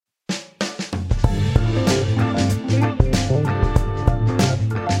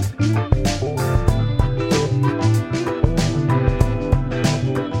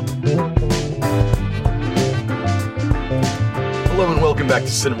back to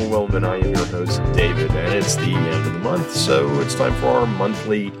Cinema Wellman. I am your host, David, and it's the end of the month, so it's time for our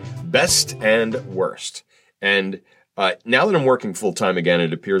monthly best and worst. And now that I'm working full-time again,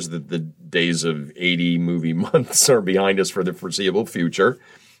 it appears that the days of 80 movie months are behind us for the foreseeable future.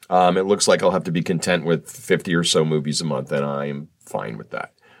 It looks like I'll have to be content with 50 or so movies a month, and I am fine with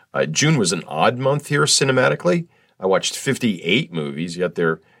that. June was an odd month here cinematically. I watched 58 movies, yet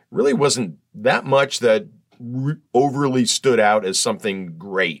there really wasn't that much that overly stood out as something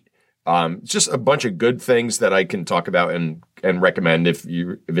great. Just a bunch of good things that I can talk about and recommend if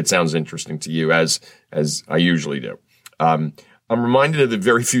it sounds interesting to you, as I usually do. I'm reminded of the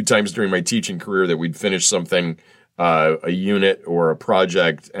very few times during my teaching career that we'd finish something, a unit or a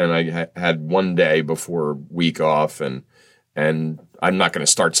project, and I had one day before week off, and I'm not going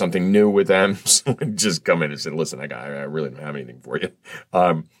to start something new with them. So I just come in and say, listen, I really don't have anything for you.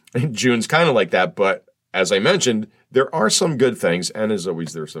 And June's kind of like that, but as I mentioned, there are some good things, and as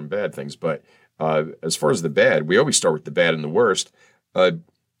always, there are some bad things. But as far as the bad, we always start with the bad and the worst. But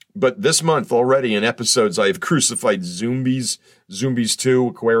this month already in episodes, I have crucified Zombies 2,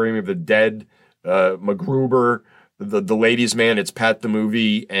 Aquarium of the Dead, MacGruber, the Ladies' Man, It's Pat the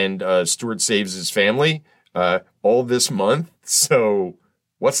Movie, and Stuart Saves His Family, all this month. So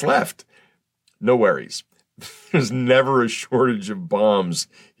what's left? No worries. There's never a shortage of bombs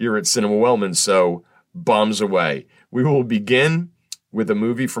here at Cinema Wellman, so bombs away. We will begin with a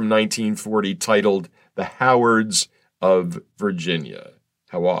movie from 1940 titled The Howards of Virginia.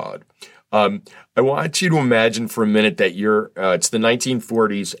 How odd. I want you to imagine for a minute that it's the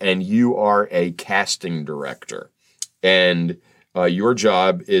 1940s and you are a casting director. And your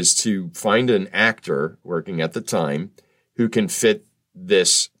job is to find an actor working at the time who can fit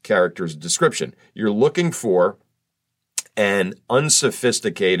this character's description. You're looking for an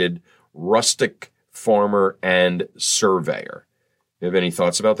unsophisticated, rustic farmer and surveyor. You have any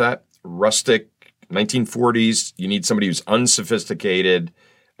thoughts about that? Rustic, 1940s, you need somebody who's unsophisticated,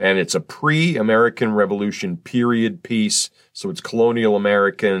 and it's a pre-American Revolution period piece, so it's colonial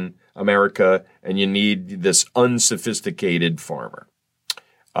America, and you need this unsophisticated farmer.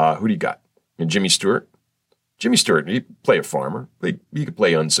 Who do you got? Jimmy Stewart? Jimmy Stewart, he play a farmer. He could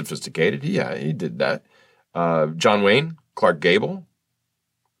play unsophisticated. Yeah, he did that. John Wayne, Clark Gable,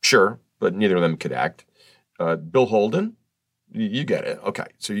 sure, but neither of them could act. Bill Holden, you get it. Okay,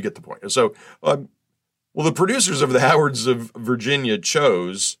 so you get the point. So, the producers of The Howards of Virginia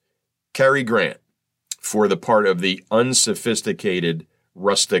chose Cary Grant for the part of the unsophisticated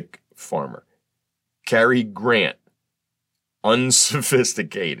rustic farmer. Cary Grant,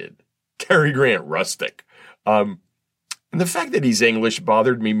 unsophisticated. Cary Grant, rustic. And the fact that he's English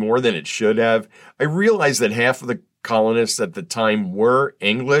bothered me more than it should have. I realized that half of the colonists at the time were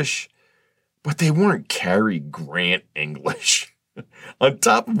English, but they weren't Cary Grant English. On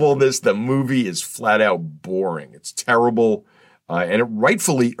top of all this, the movie is flat out boring. It's terrible, and it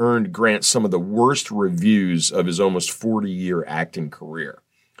rightfully earned Grant some of the worst reviews of his almost 40-year acting career.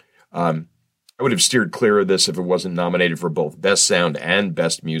 I would have steered clear of this if it wasn't nominated for both Best Sound and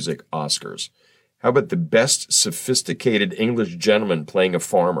Best Music Oscars. How about the Best Sophisticated English Gentleman Playing a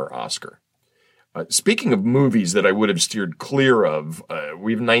Farmer Oscar? Speaking of movies that I would have steered clear of,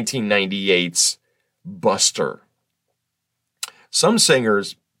 we have 1998's Buster. Some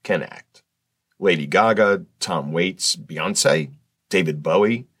singers can act. Lady Gaga, Tom Waits, Beyonce, David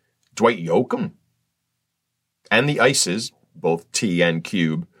Bowie, Dwight Yoakam, and the Ices, both T and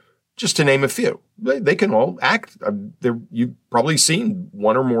Cube, just to name a few. They can all act. You've probably seen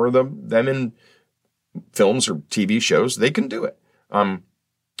one or more of them in films or TV shows. They can do it. And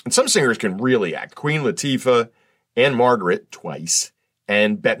some singers can really act. Queen Latifah, Anne Margaret, twice,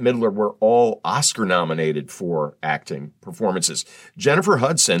 and Bette Midler were all Oscar nominated for acting performances. Jennifer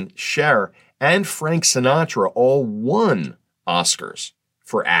Hudson, Cher, and Frank Sinatra all won Oscars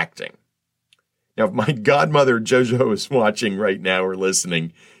for acting. Now, if my godmother JoJo is watching right now or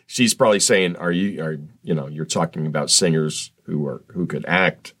listening, she's probably saying, you're talking about singers who could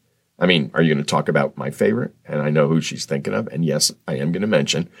act. I mean, are you going to talk about my favorite? And I know who she's thinking of. And yes, I am going to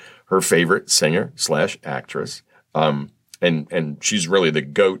mention her favorite singer/actress. And she's really the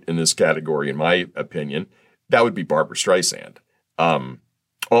GOAT in this category, in my opinion. That would be Barbra Streisand.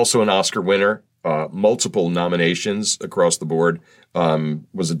 Also an Oscar winner, multiple nominations across the board,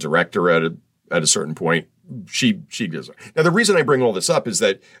 was a director at a certain point. She does it. Now, the reason I bring all this up is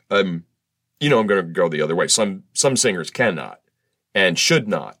that, I'm going to go the other way. Some singers cannot and should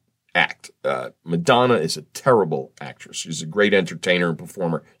not act. Madonna is a terrible actress. She's a great entertainer and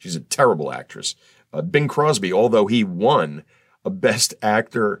performer. She's a terrible actress. Bing Crosby, although he won a Best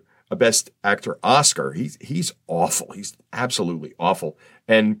Actor a Best Actor Oscar. He's awful. He's absolutely awful.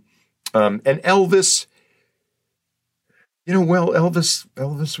 And Elvis,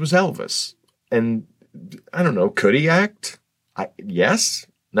 Elvis was Elvis. And I don't know, could he act? Yes,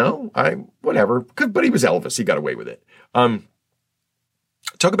 no, whatever. But he was Elvis. He got away with it.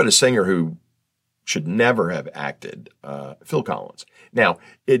 Talk about a singer who should never have acted, Phil Collins. Now,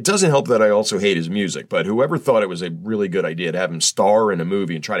 it doesn't help that I also hate his music, but whoever thought it was a really good idea to have him star in a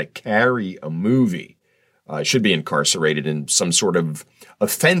movie and try to carry a movie should be incarcerated in some sort of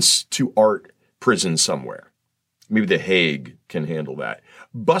offense to art prison somewhere. Maybe The Hague can handle that.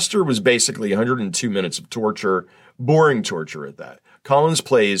 Buster was basically 102 minutes of torture, boring torture at that. Collins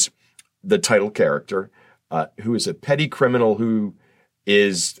plays the title character, who is a petty criminal who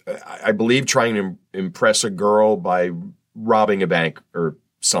is, I believe, trying to impress a girl by robbing a bank or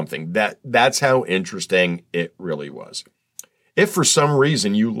something. That's how interesting it really was. If for some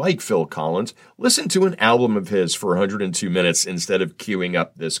reason you like Phil Collins, listen to an album of his for 102 minutes instead of queuing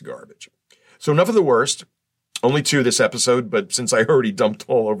up this garbage. So enough of the worst. Only 2 this episode, but since I already dumped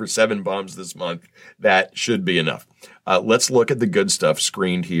all over 7 bombs this month, that should be enough. Let's look at the good stuff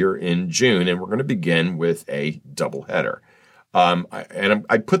screened here in June, and we're going to begin with a doubleheader.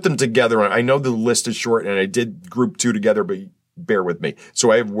 I put them together. I know the list is short, and I did group 2 together, but bear with me. So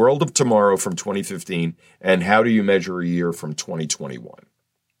I have World of Tomorrow from 2015 and How Do You Measure a Year from 2021.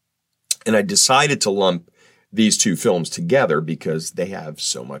 And I decided to lump these 2 films together because they have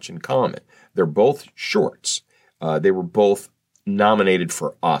so much in common. They're both shorts. They were both nominated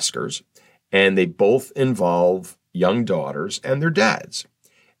for Oscars, and they both involve young daughters and their dads.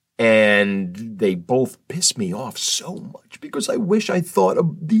 And they both piss me off so much because I wish I thought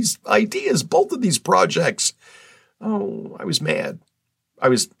of these ideas, both of these projects. Oh, I was mad. I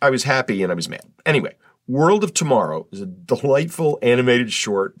was happy and I was mad. Anyway, World of Tomorrow is a delightful animated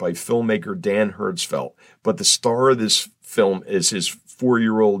short by filmmaker Dan Hertzfeldt, but the star of this film is his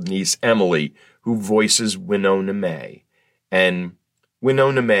 4-year-old niece, Emily, who voices Winona May. And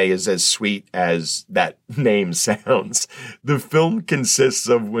Winona May is as sweet as that name sounds. The film consists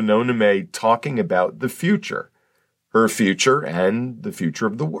of Winona May talking about the future, her future and the future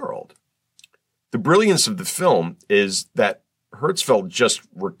of the world. The brilliance of the film is that Hertzfeldt just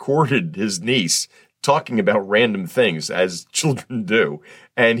recorded his niece talking about random things, as children do,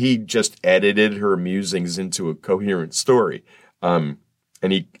 and he just edited her musings into a coherent story. And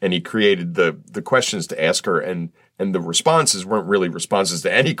he created the questions to ask her, and the responses weren't really responses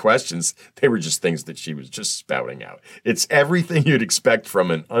to any questions. They were just things that she was just spouting out. It's everything you'd expect from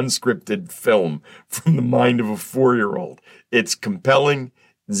an unscripted film from the mind of a 4-year-old. It's compelling,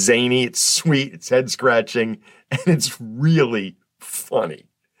 zany, it's sweet, it's head-scratching, and it's really funny.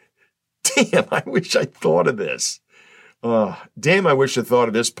 Damn, I wish I thought of this. Damn, I wish I thought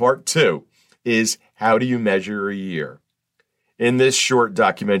of this. Part 2 is How Do You Measure a Year? In this short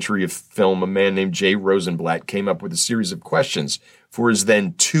documentary of film, a man named Jay Rosenblatt came up with a series of questions for his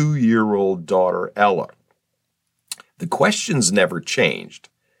then 2-year-old daughter, Ella. The questions never changed,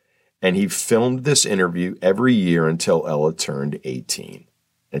 and he filmed this interview every year until Ella turned 18.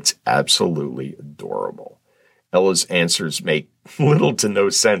 It's absolutely adorable. Ella's answers make little to no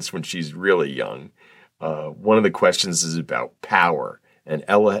sense when she's really young. One of the questions is about power, and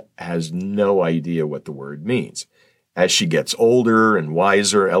Ella has no idea what the word means. As she gets older and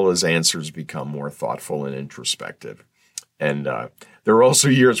wiser, Ella's answers become more thoughtful and introspective. And there are also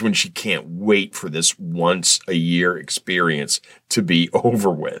years when she can't wait for this once-a-year experience to be over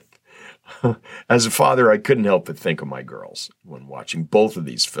with. As a father, I couldn't help but think of my girls when watching both of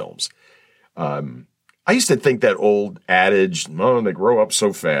these films. I used to think that old adage, oh, they grow up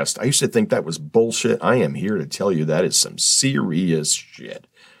so fast. I used to think that was bullshit. I am here to tell you that is some serious shit,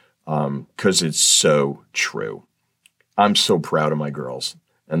 because it's so true. I'm so proud of my girls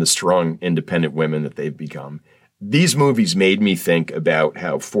and the strong, independent women that they've become. These movies made me think about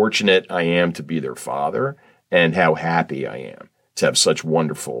how fortunate I am to be their father and how happy I am to have such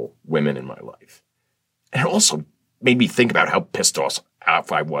wonderful women in my life. And it also made me think about how pissed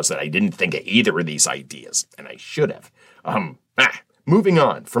off I was that I didn't think of either of these ideas, and I should have. Moving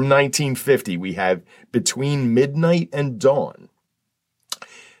on, from 1950, we have Between Midnight and Dawn.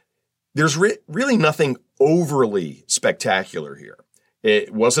 There's really nothing overly spectacular here.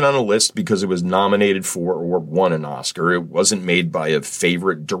 It wasn't on a list because it was nominated for or won an Oscar. It wasn't made by a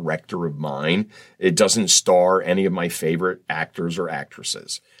favorite director of mine. It doesn't star any of my favorite actors or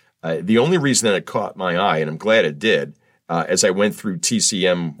actresses. The only reason that it caught my eye, and I'm glad it did, as I went through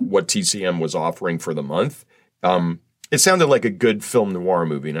what TCM was offering for the month, it sounded like a good film noir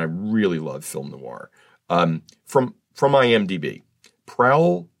movie, and I really love film noir. From IMDb,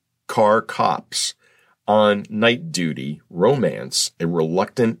 Prowl car cops on night duty romance a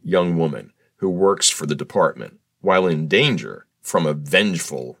reluctant young woman who works for the department while in danger from a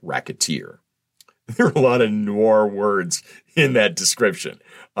vengeful racketeer. There are a lot of noir words in that description.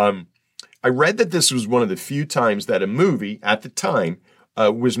 I read that this was one of the few times that a movie at the time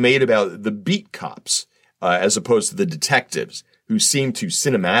was made about the beat cops as opposed to the detectives who seemed to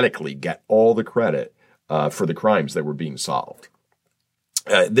cinematically get all the credit for the crimes that were being solved.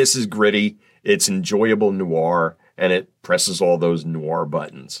 This is gritty, it's enjoyable noir, and it presses all those noir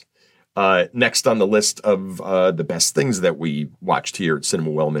buttons. Next on the list of the best things that we watched here at Cinema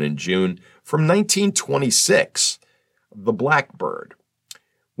Wellman in June, from 1926, The Blackbird.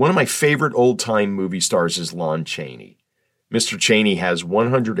 One of my favorite old-time movie stars is Lon Chaney. Mr. Chaney has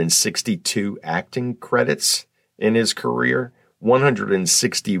 162 acting credits in his career.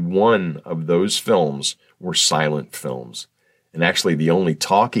 161 of those films were silent films. And actually, the only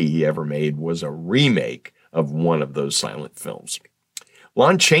talkie he ever made was a remake of one of those silent films.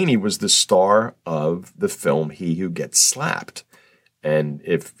 Lon Chaney was the star of the film He Who Gets Slapped. And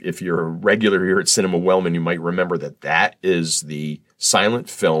if you're a regular here at Cinema Wellman, you might remember that is the silent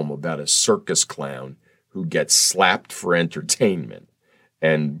film about a circus clown who gets slapped for entertainment.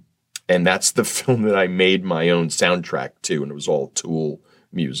 And that's the film that I made my own soundtrack to, and it was all Tool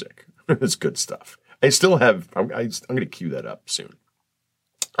music. It's good stuff. I still have, I'm going to cue that up soon.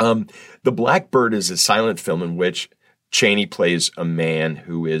 The Blackbird is a silent film in which Chaney plays a man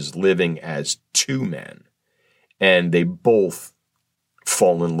who is living as two men, and they both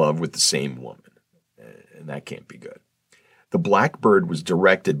fall in love with the same woman, and that can't be good. The Blackbird was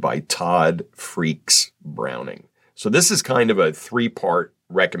directed by Todd Freaks Browning. So this is kind of a three-part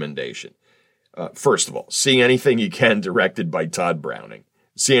recommendation. First of all, see anything you can directed by Todd Browning.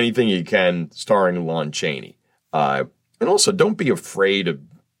 See anything you can starring Lon Chaney. And also, don't be afraid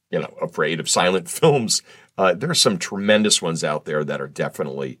of silent films. There are some tremendous ones out there that are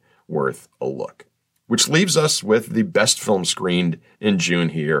definitely worth a look. Which leaves us with the best film screened in June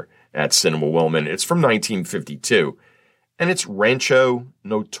here at Cinema Wellman. It's from 1952, and it's Rancho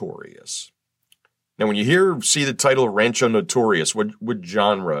Notorious. Now, when you see the title Rancho Notorious, what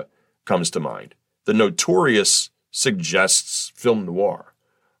genre comes to mind? The Notorious suggests film noir,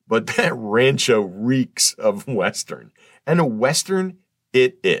 but that Rancho reeks of Western. And a Western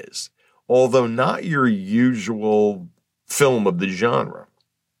it is, although not your usual film of the genre.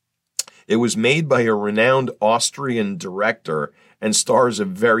 It was made by a renowned Austrian director and stars a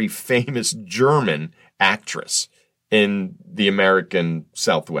very famous German actress in the American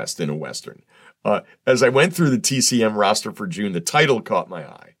Southwest in a Western. As I went through the TCM roster for June, the title caught my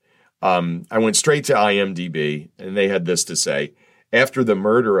eye. I went straight to IMDb, and they had this to say: after the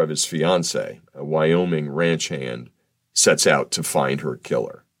murder of his fiancée, a Wyoming ranch hand sets out to find her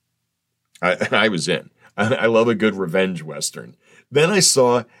killer. I was in. I love a good revenge Western. Then I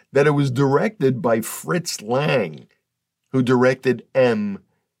saw that it was directed by Fritz Lang, who directed M,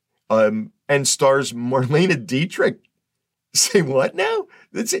 and stars Marlene Dietrich. Say what now?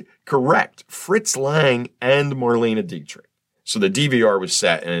 That's it. Correct. Fritz Lang and Marlene Dietrich. So the DVR was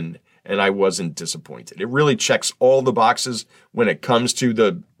set, and I wasn't disappointed. It really checks all the boxes when it comes to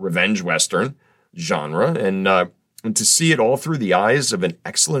the revenge Western genre, and to see it all through the eyes of an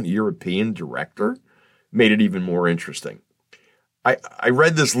excellent European director made it even more interesting. I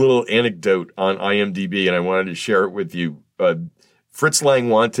read this little anecdote on IMDb, and I wanted to share it with you. Fritz Lang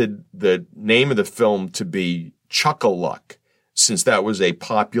wanted the name of the film to be Chuck-a-Luck, since that was a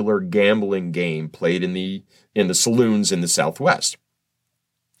popular gambling game played in the saloons in the Southwest.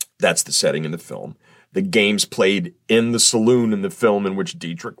 That's the setting in the film. The game's played in the saloon in the film in which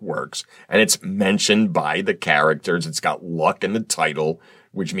Dietrich works, and it's mentioned by the characters. It's got luck in the title,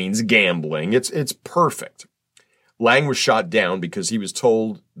 which means gambling. It's perfect. Lang was shot down because he was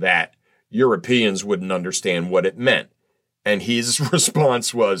told that Europeans wouldn't understand what it meant. And his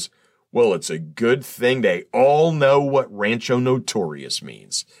response was, well, it's a good thing they all know what Rancho Notorious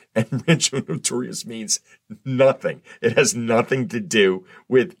means. And Rancho Notorious means nothing. It has nothing to do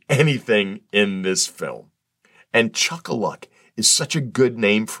with anything in this film. And Chuck-a-Luck is such a good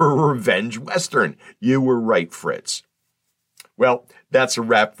name for a revenge Western. You were right, Fritz. Well, that's a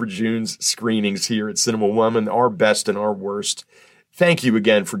wrap for June's screenings here at Cinema Wellman, our best and our worst. Thank you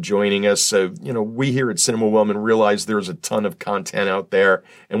again for joining us. We here at Cinema Wellman realize there's a ton of content out there,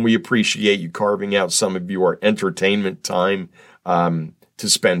 and we appreciate you carving out some of your entertainment time to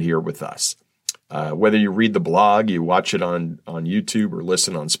spend here with us. Whether you read the blog, you watch it on YouTube, or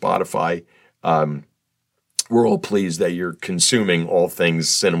listen on Spotify, we're all pleased that you're consuming all things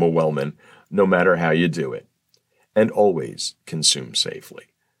Cinema Wellman, no matter how you do it. And always consume safely.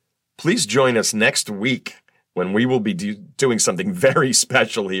 Please join us next week when we will be doing something very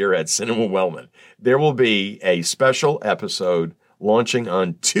special here at Cinema Wellman. There will be a special episode launching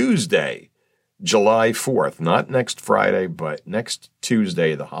on Tuesday, July 4th. Not next Friday, but next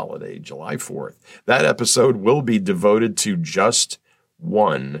Tuesday, the holiday, July 4th. That episode will be devoted to just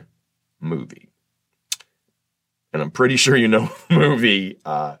one movie. And I'm pretty sure you know the movie,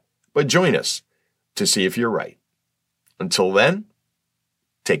 but join us to see if you're right. Until then,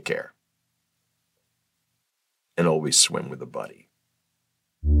 take care. And always swim with a buddy.